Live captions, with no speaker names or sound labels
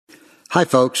Hi,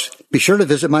 folks. Be sure to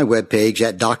visit my webpage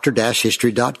at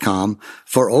dr-history.com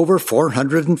for over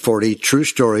 440 true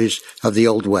stories of the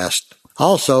Old West.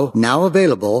 Also, now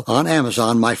available on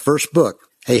Amazon, my first book,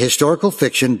 a historical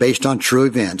fiction based on true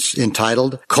events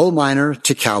entitled Coal Miner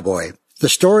to Cowboy. The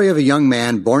story of a young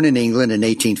man born in England in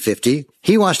 1850.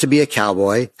 He wants to be a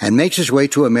cowboy and makes his way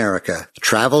to America,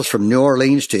 travels from New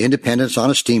Orleans to Independence on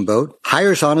a steamboat,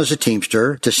 hires on as a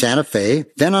teamster to Santa Fe,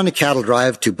 then on a cattle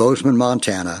drive to Bozeman,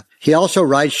 Montana. He also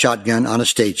rides shotgun on a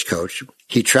stagecoach.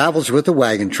 He travels with a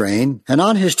wagon train, and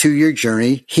on his 2-year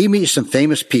journey, he meets some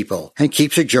famous people and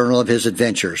keeps a journal of his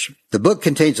adventures. The book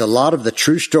contains a lot of the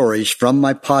true stories from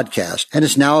my podcast and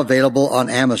is now available on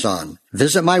Amazon.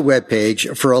 Visit my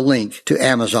webpage for a link to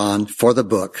Amazon for the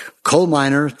book, Coal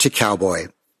Miner to Cowboy.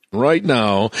 Right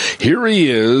now, here he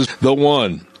is, the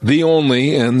one, the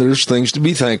only, and there's things to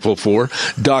be thankful for,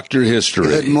 Dr. History.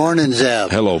 Good morning,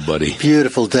 Zeb. Hello, buddy.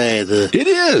 Beautiful day. It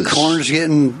is. Corn's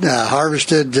getting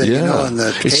harvested, and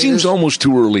the potatoes. It seems almost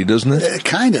too early, doesn't it?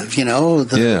 Kind of,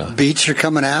 the beets are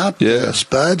coming out, the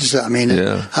spuds. I mean,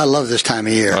 I love this time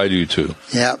of year. I do, too.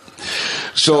 Yep.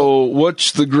 So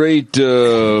what's the great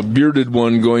bearded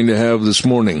one going to have this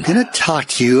morning? I'm going to talk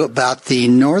to you about the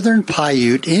Northern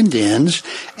Paiute Indians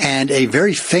and a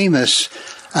very famous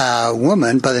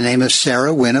woman by the name of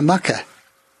Sarah Winnemucca.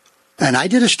 And I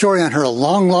did a story on her a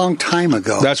long, long time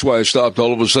ago. That's why I stopped.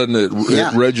 All of a sudden,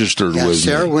 it registered with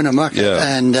Sarah Winnemucca.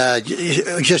 Yeah. And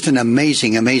just an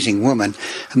amazing, amazing woman,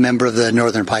 a member of the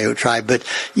Northern Paiute tribe. But,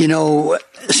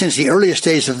 since the earliest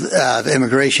days of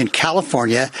immigration,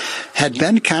 California had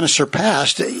been kind of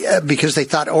surpassed because they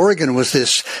thought Oregon was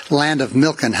this land of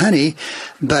milk and honey.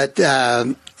 But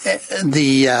there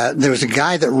was a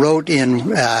guy that wrote in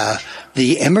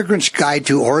The Immigrant's Guide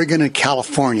to Oregon and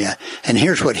California, and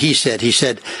here's what he said. He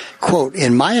said, quote,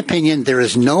 "In my opinion, there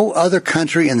is no other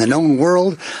country in the known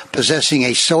world possessing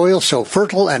a soil so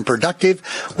fertile and productive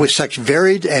with such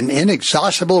varied and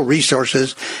inexhaustible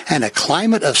resources and a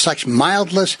climate of such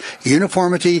mildness,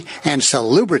 uniformity, and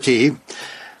salubrity,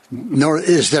 nor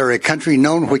is there a country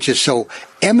known which is so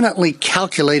eminently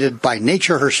calculated by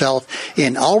nature herself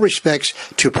in all respects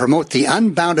to promote the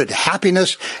unbounded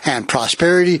happiness and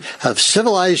prosperity of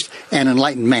civilized and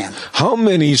enlightened man." How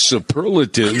many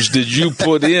superlatives did you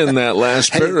put in that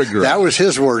last paragraph? That was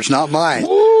his words, not mine.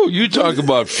 Ooh, you talk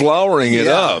about flowering it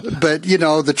up. But,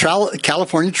 the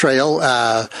California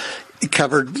Trail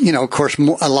covered, of course,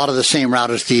 a lot of the same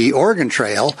route as the Oregon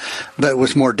Trail, but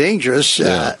was more dangerous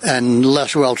and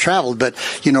less well-traveled. But,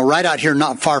 right out here,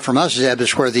 not far from us, Zeb,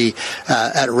 is where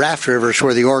at Raft River is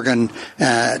where the Oregon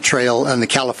Trail and the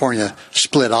California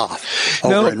split off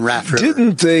over in Raft River.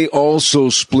 Didn't they also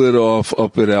split off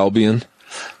up at Albion?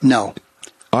 No.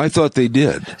 I thought they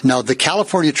did. No, the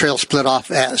California Trail split off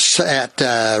at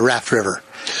Raft River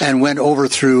and went over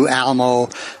through Alamo.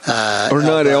 Or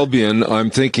not Albion,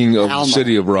 I'm thinking of Alamo.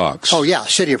 City of Rocks. Oh, yeah,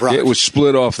 City of Rocks. It was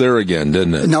split off there again,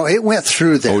 didn't it? No, it went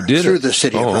through there. Oh, did through it? The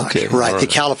City of Rocks. Okay. Right, the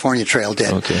California Trail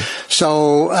did. Okay.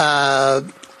 So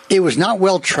it was not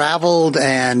well-traveled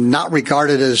and not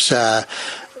regarded as...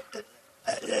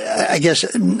 I guess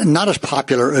not as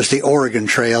popular as the Oregon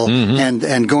Trail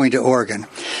and going to Oregon.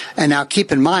 And now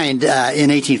keep in mind, in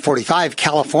 1845,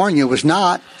 California was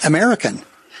not American.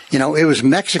 It was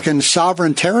Mexican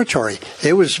sovereign territory.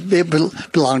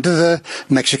 It belonged to the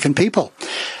Mexican people.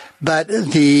 But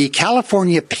the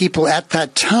California people at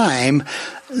that time,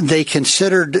 they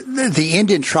considered the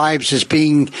Indian tribes as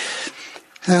being,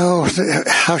 how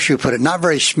should we put it, not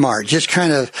very smart, just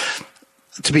kind of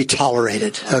to be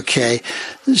tolerated, okay?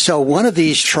 So one of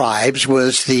these tribes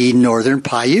was the Northern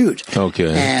Paiute.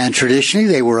 Okay. And traditionally,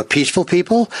 they were a peaceful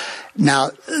people.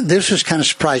 Now, this was kind of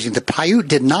surprising. The Paiute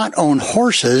did not own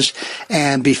horses,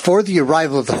 and before the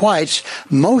arrival of the whites,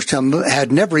 most of them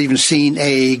had never even seen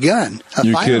a gun, a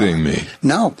You're firearm. kidding me.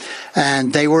 No.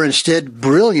 And they were instead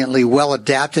brilliantly well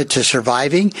adapted to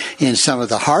surviving in some of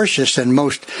the harshest and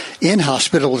most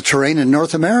inhospitable terrain in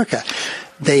North America.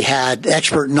 They had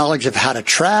expert knowledge of how to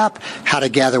trap, how to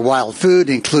gather wild food,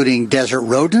 including desert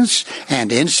rodents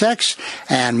and insects,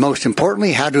 and most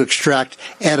importantly, how to extract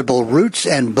edible roots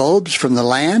and bulbs from the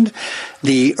land.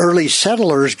 The early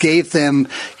settlers gave them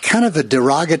kind of a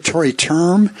derogatory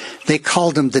term. They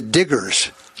called them the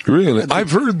diggers. Really?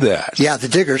 I've heard that. Yeah, the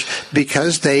diggers,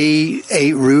 because they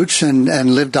ate roots and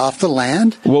lived off the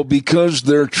land. Well, because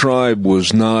their tribe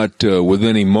was not with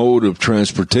any mode of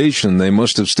transportation, they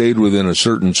must have stayed within a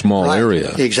certain small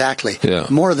area. Exactly. Yeah.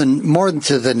 More than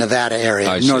to the Nevada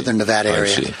area, northern Nevada area.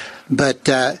 I see.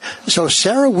 But so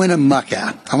Sarah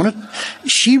Winnemucca,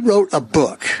 she wrote a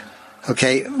book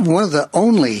Okay, one of the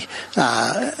only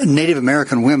Native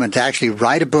American women to actually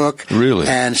write a book. Really?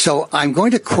 And so I'm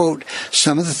going to quote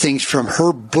some of the things from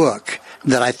her book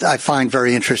that I find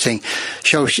very interesting.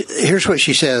 So here's what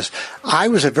she says. I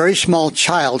was a very small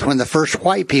child when the first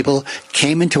white people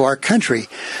came into our country.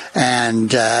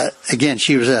 And again,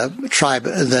 she was a tribe,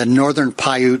 the Northern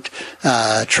Paiute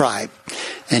tribe.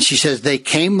 And she says, they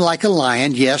came like a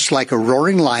lion, yes, like a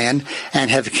roaring lion, and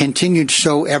have continued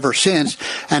so ever since,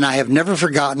 and I have never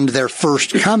forgotten their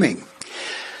first coming.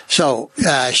 So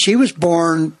she was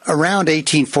born around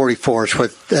 1844 is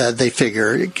what they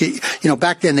figure. You know,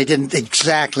 back then they didn't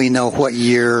exactly know what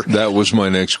year. That was my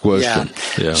next question.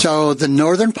 Yeah. So the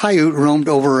Northern Paiute roamed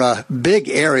over a big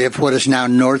area of what is now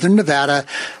northern Nevada,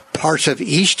 parts of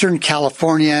eastern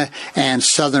California, and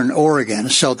southern Oregon.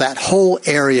 So that whole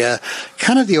area,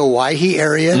 kind of the Owyhee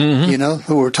area, you know,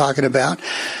 who we're talking about.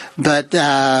 But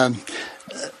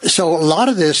so a lot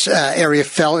of this area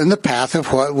fell in the path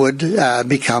of what would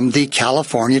become the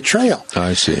California Trail.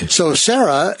 I see. So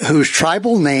Sarah, whose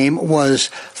tribal name was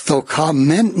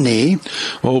Thokamentni.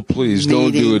 Oh, please,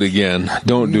 don't do it again.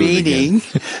 Don't do it again.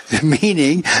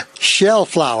 Meaning shell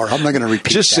flower. I'm not going to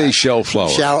repeat Just that. say shell flower.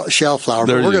 Shell flower.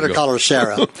 There But we're you going to go. call her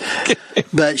Sarah. Okay.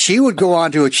 But she would go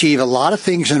on to achieve a lot of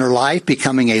things in her life,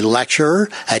 becoming a lecturer,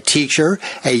 a teacher,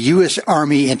 a U.S.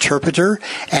 Army interpreter,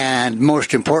 and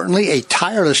most importantly, a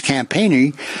tireless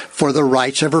campaigner for the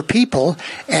rights of her people,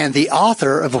 and the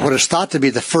author of what is thought to be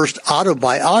the first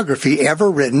autobiography ever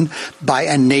written by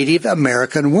a Native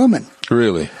American woman.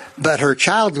 Really? But her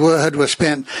childhood was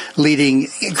spent leading,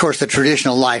 of course, the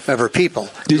traditional life of her people.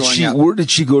 Where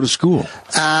did she go to school?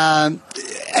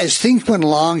 As things went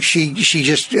along, she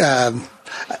just,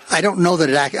 I don't know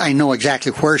that I know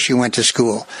exactly where she went to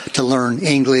school to learn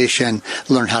English and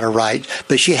learn how to write,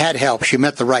 but she had help. She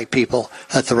met the right people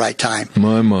at the right time.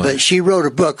 My. But she wrote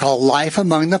a book called Life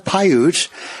Among the Paiutes,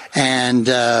 and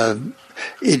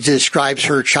it describes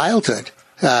her childhood.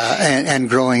 And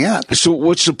growing up. So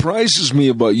what surprises me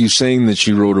about you saying that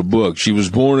she wrote a book, she was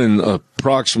born in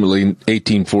approximately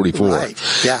 1844.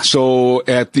 Right, yeah. So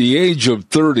at the age of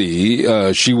 30,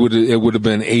 it would have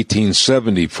been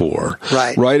 1874.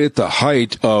 Right. Right at the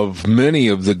height of many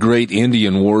of the great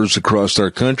Indian wars across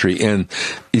our country. And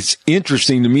it's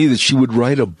interesting to me that she would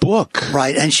write a book.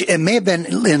 Right, and it may have been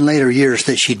in later years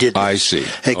that she did this. I see.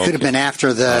 It could have been after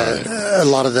a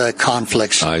lot of the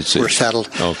conflicts were settled.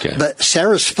 Okay. But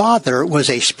Sarah's father was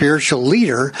a spiritual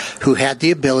leader who had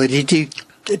the ability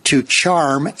to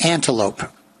charm antelope.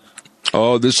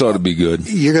 Oh, this ought to be good.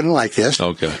 You're going to like this.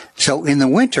 Okay. So in the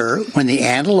winter, when the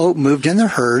antelope moved in their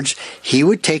herds, he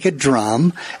would take a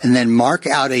drum and then mark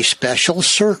out a special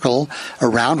circle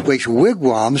around which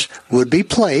wigwams would be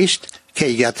placed. Okay,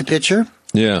 you got the picture?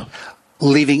 Yeah.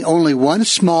 Leaving only one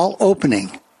small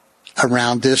opening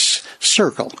around this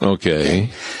circle. Okay.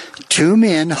 2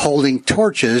 men holding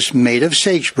torches made of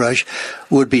sagebrush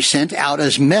would be sent out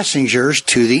as messengers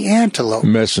to the antelope.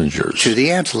 Messengers. To the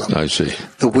antelope. I see.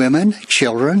 The women,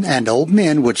 children, and old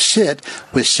men would sit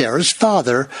with Sarah's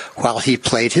father while he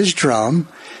played his drum.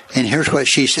 And here's what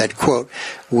she said, quote,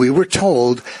 "We were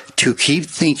told to keep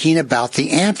thinking about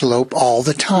the antelope all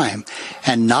the time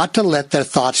and not to let their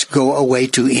thoughts go away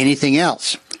to anything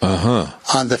else.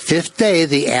 On the 5th day,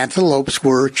 the antelopes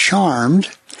were charmed,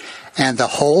 and the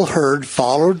whole herd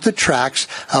followed the tracks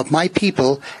of my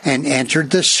people and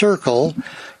entered the circle,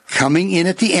 coming in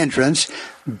at the entrance,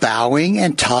 bowing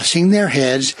and tossing their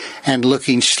heads and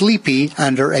looking sleepy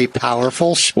under a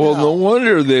powerful spell." Well, no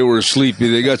wonder they were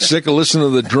sleepy. They got sick of listening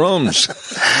to the drums.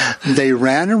 They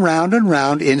ran around and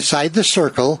round inside the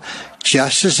circle,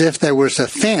 just as if there was a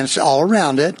fence all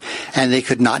around it, and they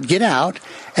could not get out,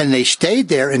 and they stayed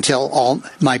there until all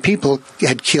my people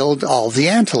had killed all the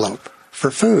antelope for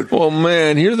food. Well,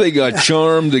 man, here they got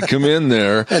charmed to come in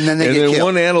there. And then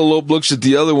one antelope looks at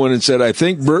the other one and said, "I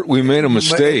think, Bert, we made a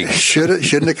mistake."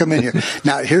 Shouldn't have come in here.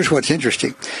 Now, here's what's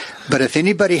interesting. But if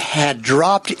anybody had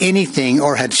dropped anything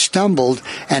or had stumbled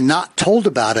and not told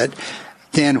about it,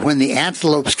 then when the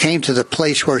antelopes came to the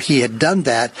place where he had done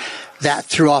that, that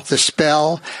threw off the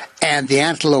spell, and the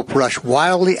antelope rushed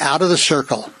wildly out of the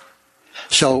circle.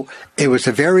 So it was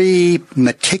a very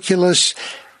meticulous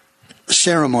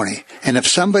ceremony, and if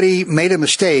somebody made a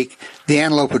mistake, the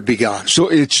antelope would be gone. So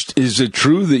is it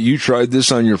true that you tried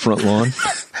this on your front lawn?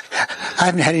 I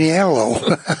haven't had any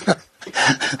antelope.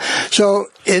 So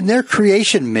in their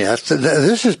creation myth,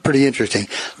 this is pretty interesting.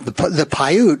 The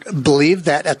Paiute believed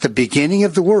that at the beginning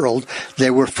of the world,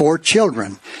 there were 4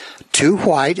 children, 2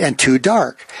 white and 2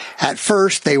 dark. At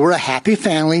first, they were a happy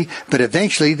family, but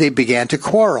eventually they began to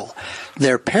quarrel.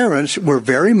 Their parents were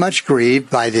very much grieved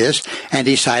by this and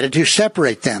decided to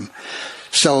separate them.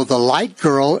 So the light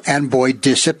girl and boy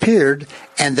disappeared,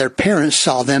 and their parents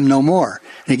saw them no more.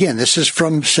 And again, this is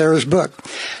from Sarah's book.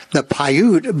 The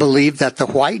Paiute believed that the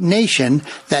white nation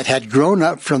that had grown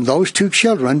up from those two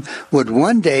children would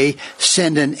one day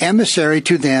send an emissary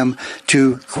to them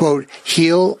to, quote,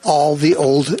 heal all the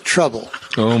old trouble.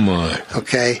 Oh, my.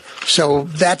 Okay, so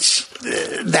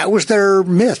that was their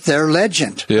myth, their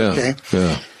legend. Yeah, okay?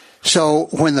 Yeah. So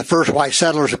when the first white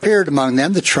settlers appeared among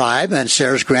them, the tribe and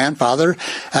Sarah's grandfather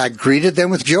greeted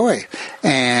them with joy.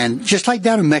 And just like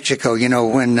down in Mexico,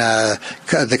 when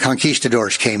the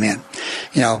conquistadors came in,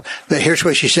 but here's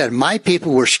what she said. My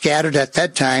people were scattered at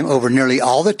that time over nearly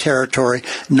all the territory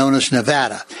known as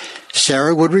Nevada.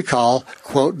 Sarah would recall,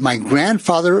 quote, my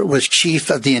grandfather was chief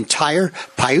of the entire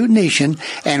Paiute Nation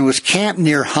and was camped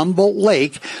near Humboldt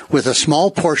Lake with a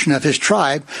small portion of his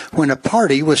tribe when a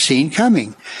party was seen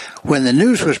coming. When the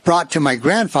news was brought to my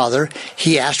grandfather,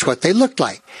 he asked what they looked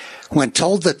like. When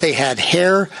told that they had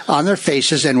hair on their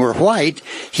faces and were white,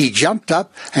 he jumped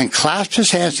up and clasped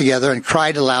his hands together and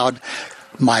cried aloud,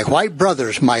 my white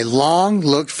brothers, my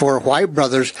long-looked-for white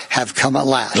brothers have come at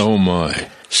last. Oh, my.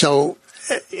 So,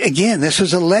 again, this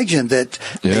was a legend that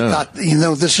they thought,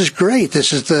 this is great.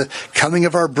 This is the coming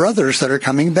of our brothers that are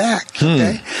coming back.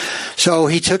 Okay. So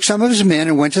he took some of his men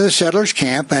and went to the settlers'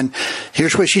 camp, and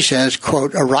here's what she says,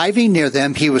 quote, arriving near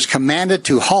them, he was commanded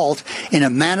to halt in a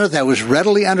manner that was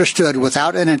readily understood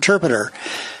without an interpreter.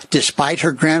 Despite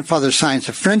her grandfather's signs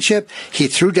of friendship, he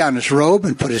threw down his robe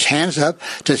and put his hands up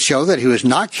to show that he was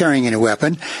not carrying any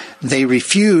weapon. They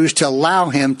refused to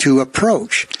allow him to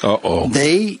approach. Uh-oh.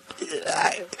 The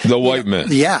white men.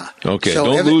 Yeah. Okay, so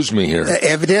don't lose me here.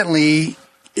 Evidently,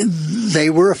 they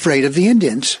were afraid of the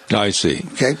Indians. I see.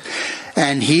 Okay.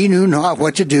 And he knew not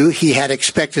what to do. He had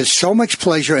expected so much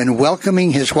pleasure in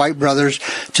welcoming his white brothers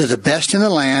to the best in the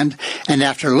land, and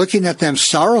after looking at them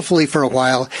sorrowfully for a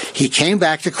while, he came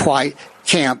back to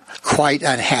camp quite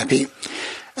unhappy.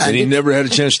 And he never had a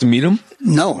chance to meet them?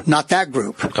 No, not that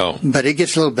group. Oh. But it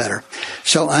gets a little better.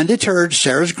 So undeterred,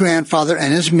 Sarah's grandfather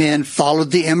and his men followed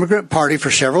the immigrant party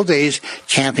for several days,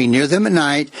 camping near them at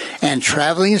night and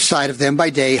traveling inside of them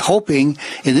by day, hoping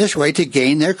in this way to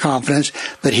gain their confidence.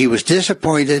 But he was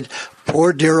disappointed.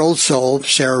 Poor dear old soul,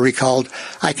 Sarah recalled.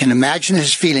 I can imagine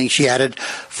his feelings, she added,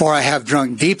 for I have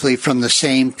drunk deeply from the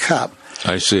same cup.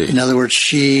 I see. In other words,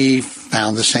 she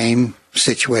found the same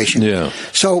situation. Yeah.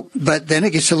 So, but then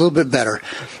it gets a little bit better.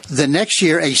 The next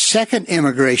year, a second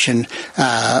immigration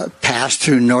passed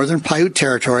through Northern Paiute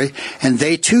territory, and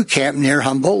they too camped near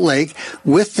Humboldt Lake.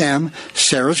 With them,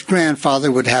 Sarah's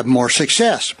grandfather would have more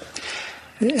success.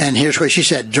 And here's what she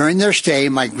said. During their stay,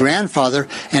 my grandfather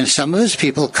and some of his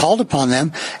people called upon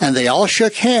them, and they all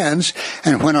shook hands.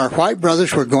 And when our white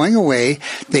brothers were going away,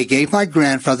 they gave my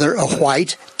grandfather a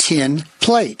white tin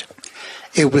plate.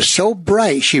 It was so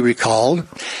bright, she recalled.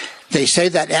 They say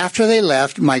that after they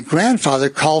left, my grandfather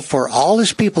called for all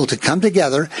his people to come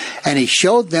together, and he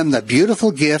showed them the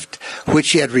beautiful gift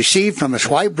which he had received from his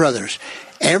white brothers.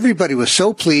 Everybody was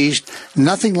so pleased.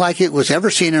 Nothing like it was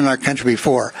ever seen in our country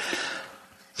before.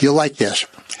 You'll like this.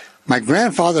 My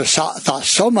grandfather thought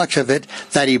so much of it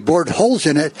that he bored holes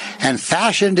in it and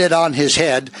fashioned it on his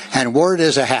head and wore it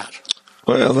as a hat.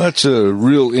 Well, that's a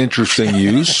real interesting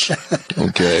use.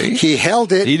 Okay. He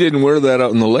held it. He didn't wear that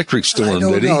out in the electric storm,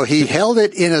 did he? No, he held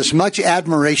it in as much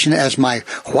admiration as my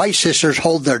white sisters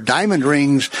hold their diamond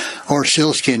rings or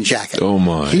sealskin jacket. Oh,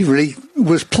 my. He really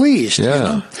was pleased.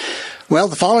 Yeah. Well,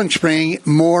 the following spring,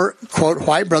 more, quote,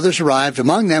 white brothers arrived.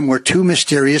 Among them were two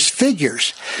mysterious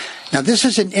figures. Now, this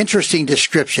is an interesting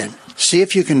description. See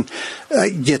if you can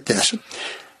get this.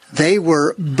 They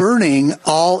were burning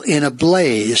all in a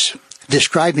blaze,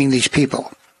 describing these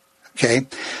people. Okay.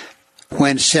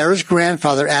 When Sarah's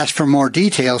grandfather asked for more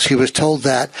details, he was told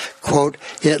that, quote,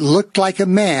 it looked like a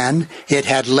man, it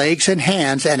had legs and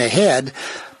hands and a head,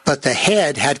 but the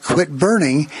head had quit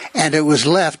burning and it was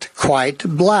left quite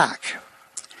black.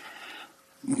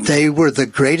 They were the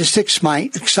greatest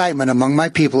excitement among my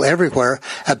people everywhere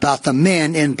about the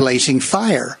men in blazing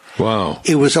fire. Wow.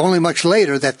 It was only much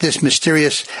later that this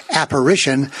mysterious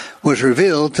apparition was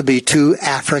revealed to be two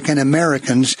African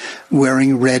Americans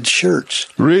wearing red shirts.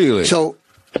 Really? So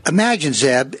imagine,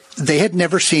 Zeb, they had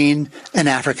never seen an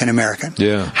African American.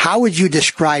 Yeah. How would you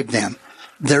describe them?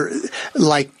 They're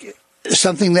like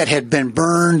something that had been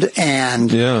burned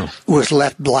and was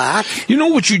left black. You know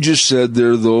what you just said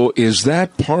there, though, is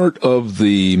that part of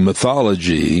the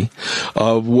mythology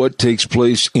of what takes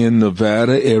place in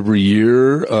Nevada every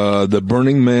year, the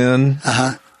Burning Man?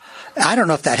 Uh-huh. I don't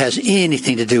know if that has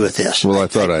anything to do with this. Well, I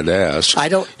thought I'd ask. I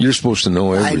don't. You're supposed to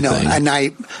know everything. I know,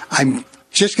 and I'm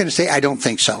just going to say I don't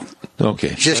think so.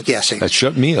 Okay. Just guessing. That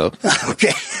shut me up.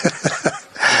 Okay.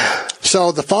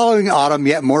 So the following autumn,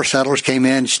 yet more settlers came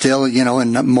in, still,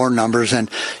 in more numbers. And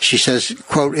she says,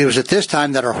 quote, "It was at this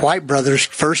time that our white brothers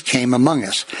first came among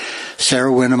us."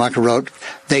 Sarah Winnemucca wrote,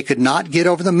 "They could not get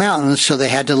over the mountains, so they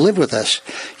had to live with us.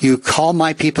 You call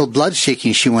my people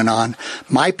blood-seeking," she went on.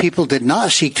 "My people did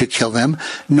not seek to kill them,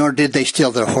 nor did they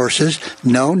steal their horses.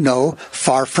 No,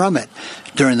 far from it.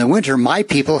 During the winter, my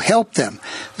people helped them.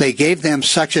 They gave them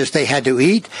such as they had to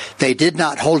eat. They did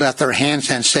not hold out their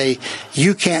hands and say,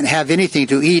 'You can't have anything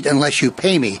to eat unless you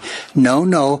pay me.'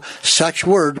 No, such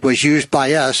word was used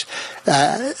by us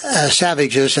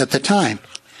savages at the time."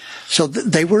 So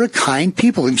they were a kind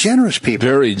people and generous people.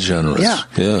 Very generous.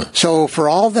 Yeah. So for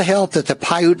all the help that the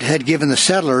Paiute had given the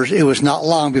settlers, it was not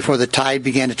long before the tide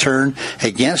began to turn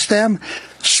against them.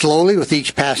 Slowly, with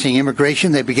each passing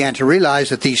immigration, they began to realize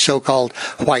that these so-called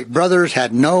white brothers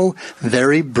had no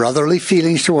very brotherly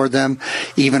feelings toward them.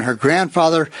 Even her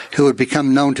grandfather, who had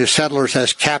become known to settlers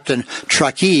as Captain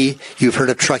Truckee, you've heard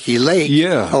of Truckee Lake,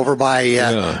 over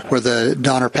by where the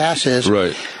Donner Pass is.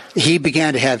 Right. He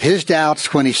began to have his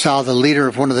doubts when he saw the leader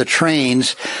of one of the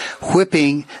trains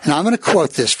whipping, and I'm going to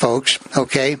quote this, folks,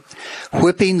 okay,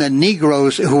 whipping the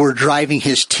Negroes who were driving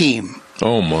his team.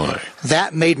 Oh, my.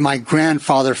 That made my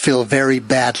grandfather feel very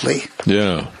badly.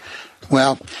 Yeah.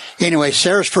 Well, anyway,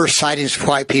 Sarah's first sightings of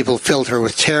white people filled her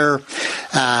with terror.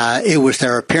 It was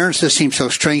their appearance that seemed so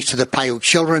strange to the Paiute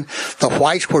children. The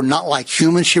whites were not like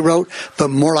humans, she wrote,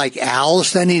 but more like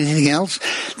owls than anything else.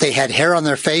 They had hair on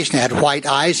their face and had white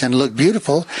eyes and looked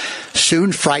beautiful.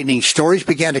 Soon, frightening stories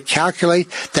began to calculate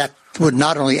that would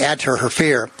not only add to her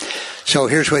fear. So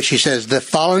here's what she says. "The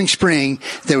following spring,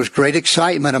 there was great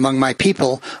excitement among my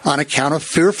people on account of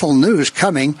fearful news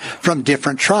coming from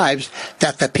different tribes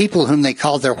that the people whom they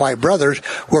called their white brothers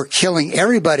were killing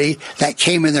everybody that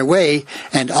came in their way,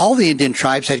 and all the Indian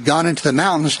tribes had gone into the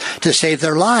mountains to save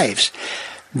their lives.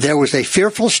 There was a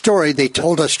fearful story they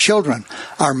told us children.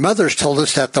 Our mothers told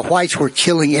us that the whites were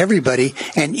killing everybody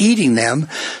and eating them,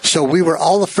 so we were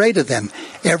all afraid of them.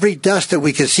 Every dust that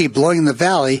we could see blowing in the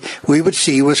valley, we would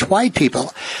see was white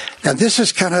people." Now, this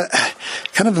is kind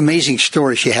of amazing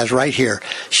story she has right here.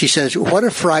 She says, "What a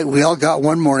fright we all got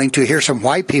one morning to hear some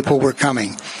white people were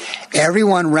coming.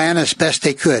 Everyone ran as best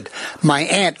they could. My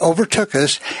aunt overtook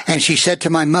us, and she said to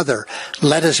my mother,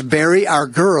 'Let us bury our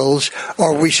girls,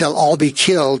 or we shall all be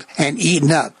killed and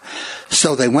eaten up.'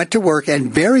 So they went to work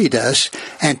and buried us,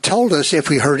 and told us if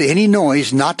we heard any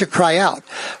noise not to cry out,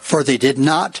 for they did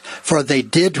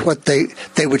what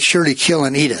they would surely kill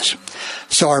and eat us.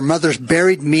 So our mothers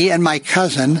buried me and my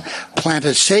cousin,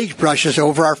 planted sagebrushes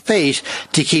over our face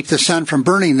to keep the sun from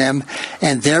burning them,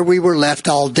 and there we were left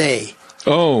all day."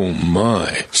 Oh,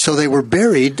 my. So they were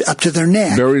buried up to their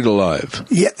neck. Buried alive.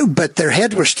 Yeah, but their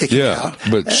head was sticking out. Yeah,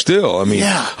 but still, I mean,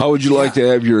 how would you like to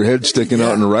have your head sticking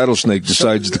out and a rattlesnake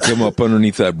decides to come up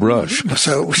underneath that brush?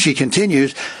 So she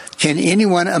continues, "Can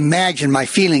anyone imagine my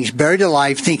feelings, buried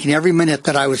alive, thinking every minute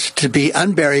that I was to be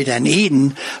unburied and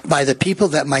eaten by the people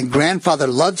that my grandfather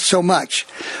loved so much?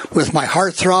 With my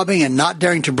heart throbbing and not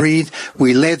daring to breathe,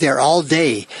 we lay there all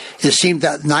day. It seemed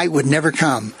that night would never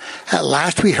come. At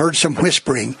last we heard some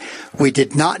whispering. We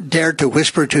did not dare to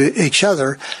whisper to each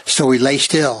other, so we lay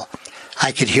still.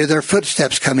 I could hear their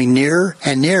footsteps coming nearer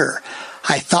and nearer.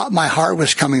 I thought my heart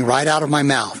was coming right out of my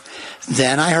mouth.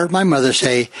 Then I heard my mother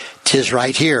say, 'Tis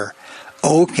right here.'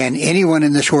 Oh, can anyone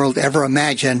in this world ever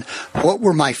imagine what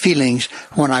were my feelings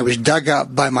when I was dug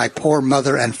up by my poor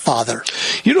mother and father?"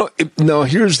 Now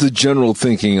here's the general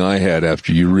thinking I had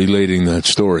after you relating that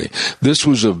story. This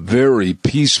was a very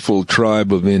peaceful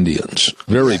tribe of Indians.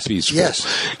 Very peaceful. Yes.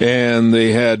 And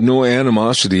they had no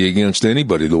animosity against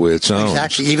anybody, the way it sounds.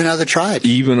 Exactly. Even other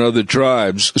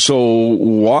tribes. So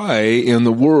why in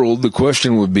the world, the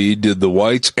question would be, did the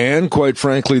whites and, quite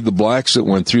frankly, the blacks that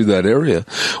went through that area,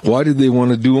 why did they want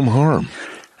to do them harm?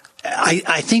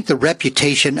 I think the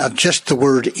reputation of just the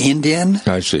word Indian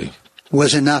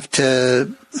was enough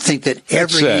to think that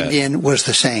every Indian was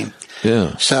the same.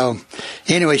 Yeah. So,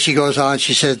 anyway, she goes on.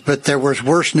 She says, "But there was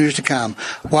worse news to come.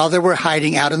 While they were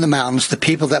hiding out in the mountains, the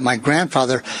people that my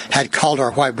grandfather had called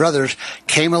our white brothers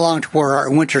came along to where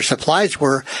our winter supplies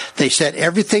were. They set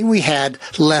everything we had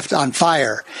left on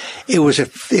fire. It was a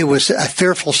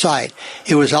fearful sight.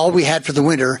 It was all we had for the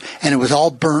winter, and it was all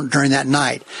burnt during that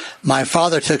night. My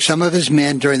father took some of his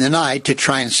men during the night to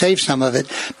try and save some of it,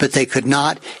 but they could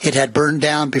not. It had burned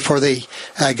down before they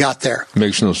got there."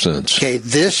 Makes no sense. Okay,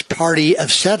 this part party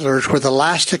of settlers were the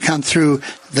last to come through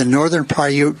the Northern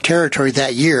Paiute territory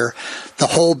that year, the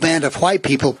whole band of white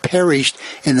people perished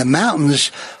in the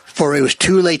mountains, for it was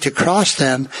too late to cross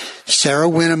them. Sarah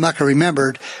Winnemucca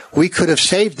remembered, "We could have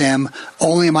saved them,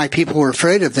 only my people were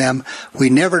afraid of them. We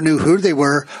never knew who they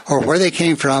were or where they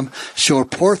came from, so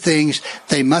poor things,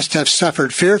 they must have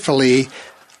suffered fearfully."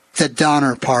 The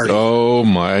Donner Party. Oh,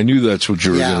 my. I knew that's what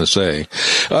you were going to say.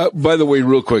 By the way,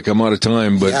 real quick, I'm out of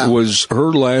time, but was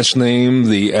her last name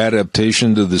the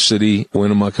adaptation to the city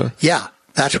Winnemucca? Yeah.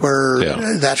 That's where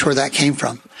that came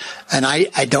from. And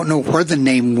I don't know where the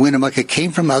name Winnemucca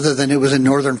came from other than it was a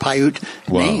Northern Paiute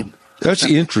name. That's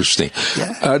interesting.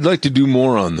 Yeah. I'd like to do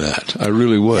more on that. I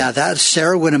really would. Yeah, that's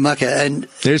Sarah Winnemucca. And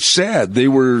it's sad. They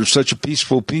were such a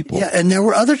peaceful people. Yeah, and there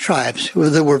were other tribes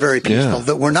that were very peaceful,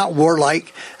 that were not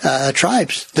warlike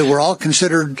tribes, that were all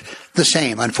considered the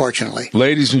same, unfortunately.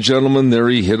 Ladies and gentlemen, there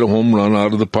he hit a home run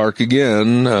out of the park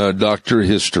again. Dr.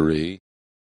 History.